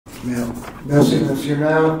Merci, monsieur le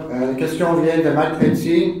maire. La question vient de Matt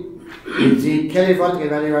Petit. Il dit, quelle est votre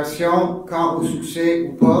évaluation, quant au succès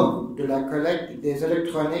ou pas, de la collecte des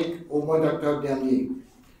électroniques au mois d'octobre dernier?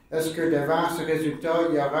 Est-ce que devant ce résultat,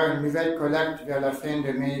 il y aura une nouvelle collecte vers la fin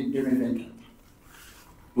de mai 2024?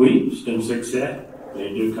 Oui, c'est un succès,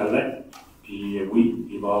 les deux collectes. Puis oui,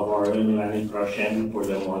 il va y avoir une l'année prochaine pour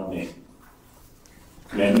le mois de mai.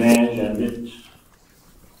 Maintenant, j'invite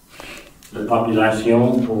la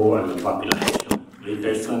population pour les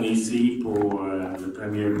personnes ici pour la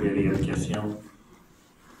première période question.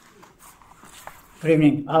 Good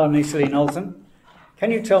evening, Alan Easley Knowlton.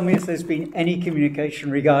 Can you tell me if there's been any communication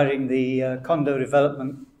regarding the condo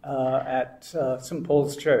development at St.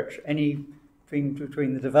 Paul's Church? Anything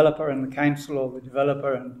between the developer and the council, or the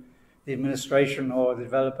developer and the administration, or the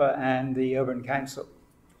developer and the urban council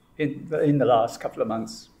in the last couple of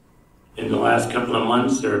months? In the last couple of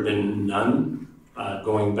months, there have been none,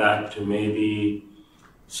 going back to maybe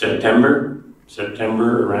September,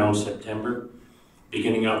 around September,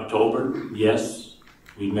 beginning October, yes.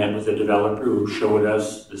 We met with a developer who showed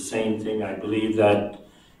us the same thing. I believe that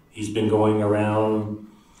he's been going around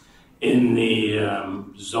in the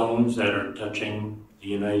zones that are touching the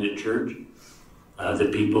United Church, the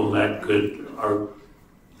people that are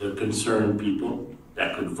the concerned people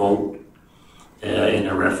that could vote in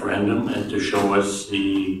a referendum, and to show us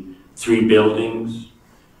the 3 buildings,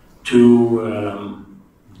 2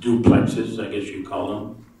 duplexes, I guess you call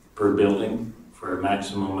them, per building for a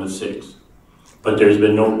maximum of 6. But there's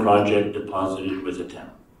been no project deposited with the town.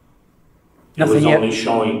 Nothing it was yet.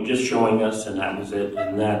 Only showing us, and that was it.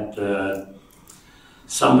 And that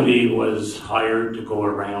somebody was hired to go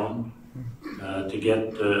around to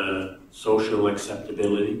get social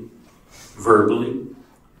acceptability verbally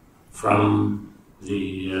from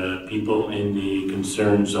the people in the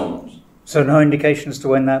concerned zones. So no indication as to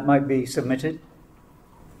when that might be submitted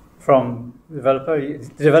from the developer?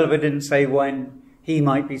 The developer didn't say when he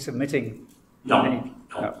might be submitting. No,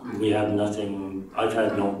 we have nothing. I've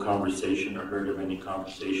had no conversation or heard of any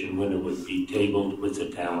conversation when it would be tabled with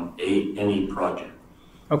the town, any project.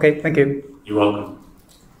 Okay, thank you. You're welcome.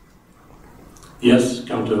 Yes,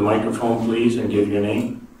 come to the microphone, please, and give your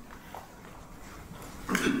name.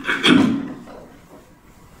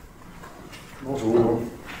 Bonjour.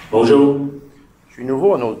 Bonjour. Je suis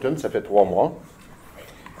nouveau en Knowlton, ça fait 3 mois.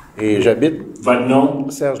 Et j'habite Votre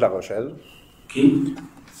nom? Serge La Rochelle. Qui?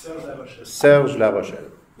 Serge La Rochelle.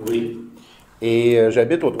 Oui. Et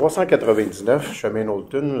j'habite au 399 chemin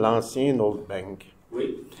Knowlton, l'ancien Knowlton Bank.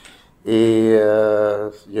 Oui. Et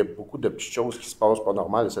il y a beaucoup de petites choses qui se passent pas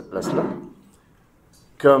normales à cette place-là.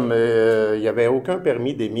 Comme il n'y avait aucun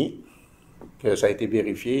permis d'émis, que ça a été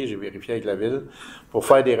vérifié, j'ai vérifié avec la ville, pour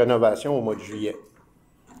faire des rénovations au mois de juillet.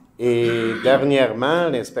 Et dernièrement,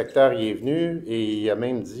 l'inspecteur y est venu et il a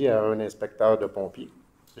même dit à un inspecteur de pompiers,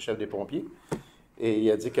 le chef des pompiers, et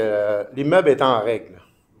il a dit que l'immeuble est en règle.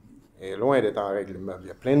 Et loin d'être en règle, l'immeuble. Il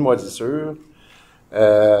y a plein de moisissures.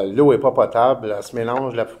 L'eau n'est pas potable, elle se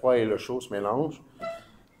mélange, le froid et le chaud se mélangent.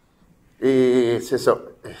 Et c'est ça.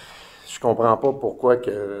 Je comprends pas pourquoi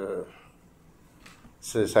que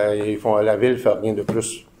la ville ne fait rien de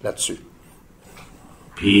plus là-dessus.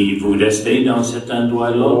 Puis vous restez dans cet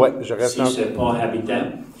endroit-là? Oui, je reste si c'est pas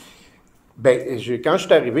habitable? Bien, quand je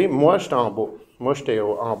suis arrivé, moi, j'étais en bas. Moi, j'étais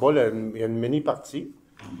en bas, il y a une mini-partie.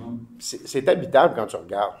 C'est habitable quand tu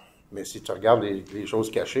regardes. Mais si tu regardes les choses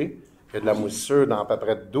cachées, il y a de la moussure dans à peu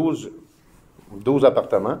près 12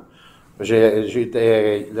 appartements.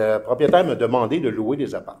 Le propriétaire m'a demandé de louer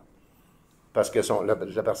des appartements. Parce que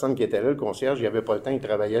la personne qui était là, le concierge, il n'avait pas le temps, il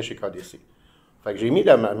travaillait chez KDC. Fait que je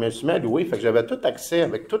me suis mis à louer, fait que j'avais tout accès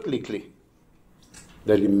avec toutes les clés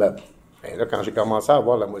de l'immeuble. Et là, quand j'ai commencé à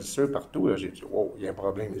voir la moisissure partout, là, j'ai dit, wow, il y a un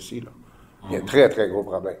problème ici, là. Il y a un très, très gros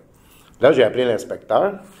problème. Là, j'ai appelé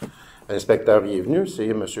l'inspecteur. L'inspecteur y est venu, c'est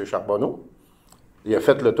M. Charbonneau. Il a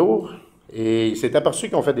fait le tour et il s'est aperçu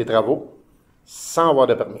qu'on fait des travaux sans avoir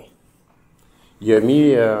de permis. Il a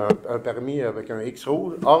mis un permis avec un X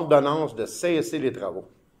rouge, ordonnance de cesser les travaux.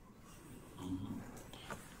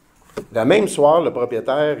 Le même soir, le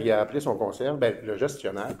propriétaire, il a appelé son concierge, le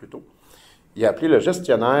gestionnaire plutôt. Il a appelé le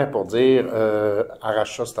gestionnaire pour dire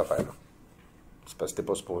arrache ça, cette affaire-là. C'est parce que t'es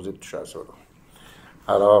pas supposé de toucher à ça. Là.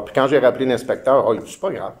 Alors, puis quand j'ai rappelé l'inspecteur, il dit c'est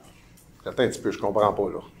pas grave. Attends un petit peu, je comprends pas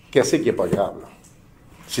là. Qu'est-ce qui est pas grave là?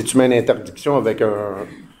 Si tu mets une interdiction avec un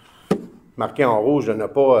marqué en rouge de ne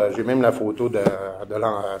pas, j'ai même la photo de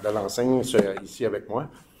l'enseigne ici avec moi.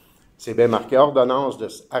 C'est bien marqué ordonnance de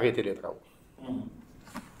arrêter les travaux.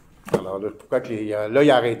 Alors là, pourquoi il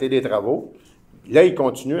a arrêté les travaux? Là, il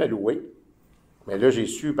continue à louer. Mais là, j'ai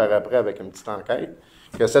su par après, avec une petite enquête,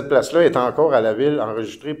 que cette place-là est encore à la ville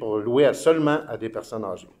enregistrée pour louer seulement à des personnes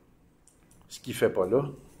âgées. Ce qu'il ne fait pas là.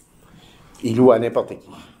 Il loue à n'importe qui.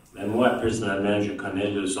 Ben moi, personnellement, je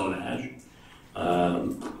connais le zonage.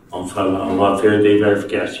 On va faire des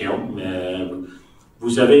vérifications, mais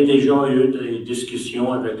vous avez déjà eu des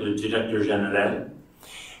discussions avec le directeur général?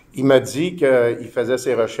 Il m'a dit qu'il faisait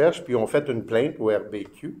ses recherches, puis on fait une plainte au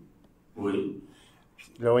RBQ. Oui.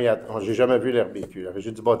 Là, j'ai jamais vu l'RBQ. La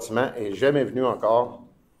Régie du bâtiment n'est jamais venue encore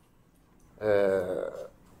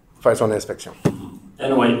faire son inspection.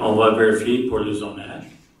 Anyway, on va vérifier pour le zonage.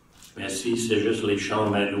 Mais si c'est juste les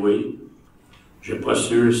chambres à louer, je ne suis pas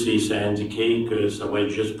sûr si c'est indiqué que ça va être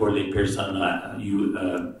juste pour les personnes,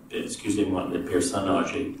 les personnes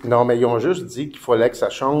âgées. Non, mais ils ont juste dit qu'il fallait que ça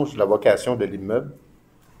change la vocation de l'immeuble,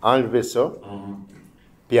 enlever ça,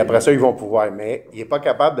 puis après ça, ils vont pouvoir. Mais il n'est pas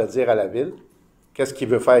capable de dire à la ville qu'est-ce qu'il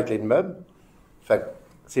veut faire avec l'immeuble. Fait que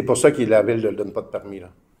c'est pour ça que la ville ne donne pas de permis, là.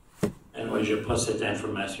 Anyway, je n'ai pas cette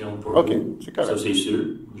information pour OK, vous. c'est correct. Ça, c'est sûr.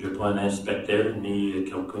 Je n'ai pas un inspecteur ni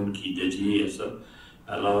quelqu'un qui est dédié à ça.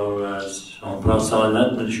 Alors, on prend ça en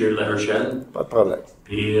note, M. Larochelle. Pas de problème.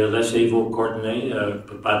 Puis, laissez vos coordonnées.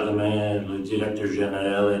 Probablement, le directeur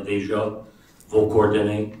général a déjà vos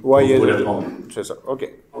coordonnées pour vous répondre. C'est ça.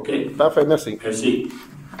 OK. OK? Parfait, merci. Merci.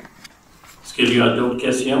 Est-ce qu'il y a d'autres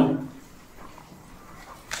questions?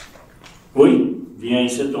 Oui? Viens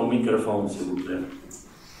ici au microphone, s'il vous plaît.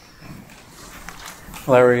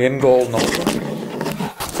 Larry Ingold, Knowlton.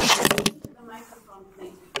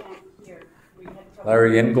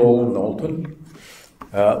 Larry Ingold, Knowlton.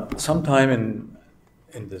 Sometime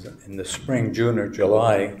in the spring, June or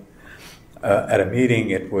July, at a meeting,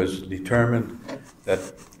 it was determined that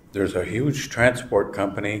there's a huge transport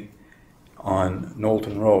company on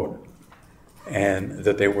Knowlton Road, and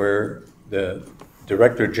that the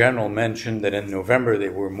Director General mentioned that in November they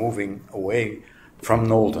were moving away from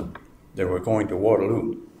Knowlton. They were going to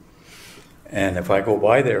Waterloo. And if I go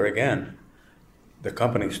by there again, the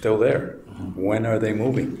company's still there. Mm-hmm. When are they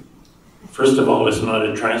moving? First of all, it's not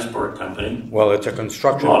a transport company. Well, it's a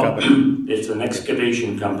construction company. It's an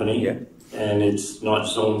excavation company, yeah. And it's not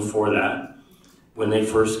zoned for that. When they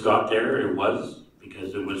first got there, it was,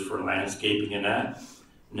 because it was for landscaping and that.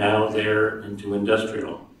 Now they're into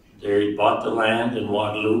industrial. They bought the land in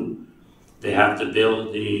Waterloo. They have to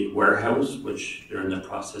build the warehouse, which they're in the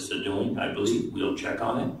process of doing, I believe. We'll check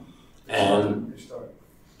on it. And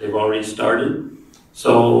they've already started.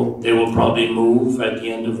 So they will probably move at the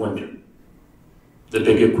end of winter. The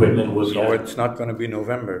big equipment will be So it's not going to be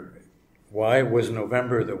November. Why was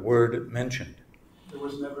November the word mentioned? It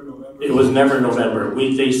was never November. It was never November.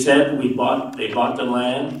 They said they bought the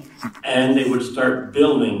land and they would start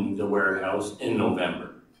building the warehouse in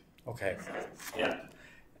November. Okay. Yeah.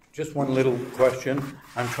 Just one little question.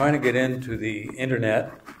 I'm trying to get into the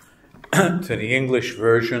internet to the English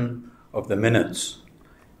version of the minutes.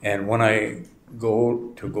 And when I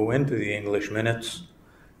go into the English minutes,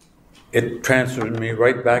 it transfers me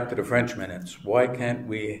right back to the French minutes. Why can't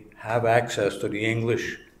we have access to the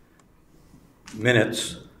English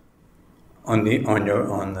minutes on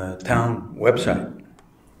the town website?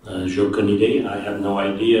 J'ai aucune idée. I have no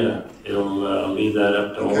idea. I'll leave that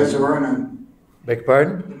up to Because there are none. Beg your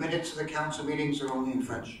pardon? The minutes of the council meetings are only in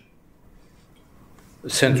French.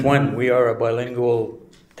 Since when? We are a bilingual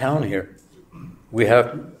town here. We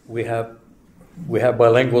have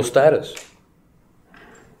bilingual status.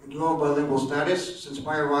 We do have bilingual status. Since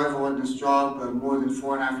my arrival in this job more than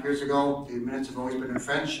 4.5 years ago, the minutes have always been in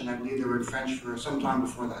French, and I believe they were in French for some time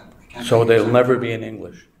before that. So they'll never be in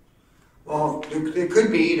English? Well, they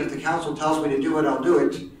could be, and if the council tells me to do it, I'll do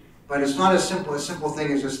it. But it's not a simple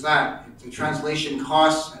thing as just that. The translation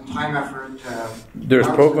costs and time effort. There's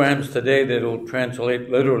programs today that'll translate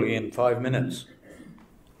literally in 5 minutes.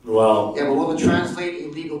 Well, yeah, but will it translate a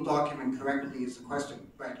legal document correctly is the question.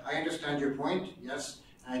 But I understand your point, yes.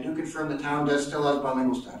 And I do confirm the town does still have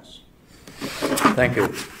bilingual status. Thank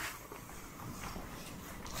you.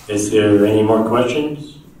 Is there any more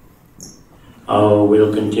questions?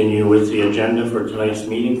 We'll continue with the agenda for tonight's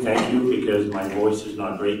meeting. Thank you, because my voice is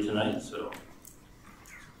not great tonight. So,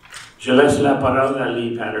 je laisse la parole à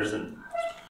Lee Patterson.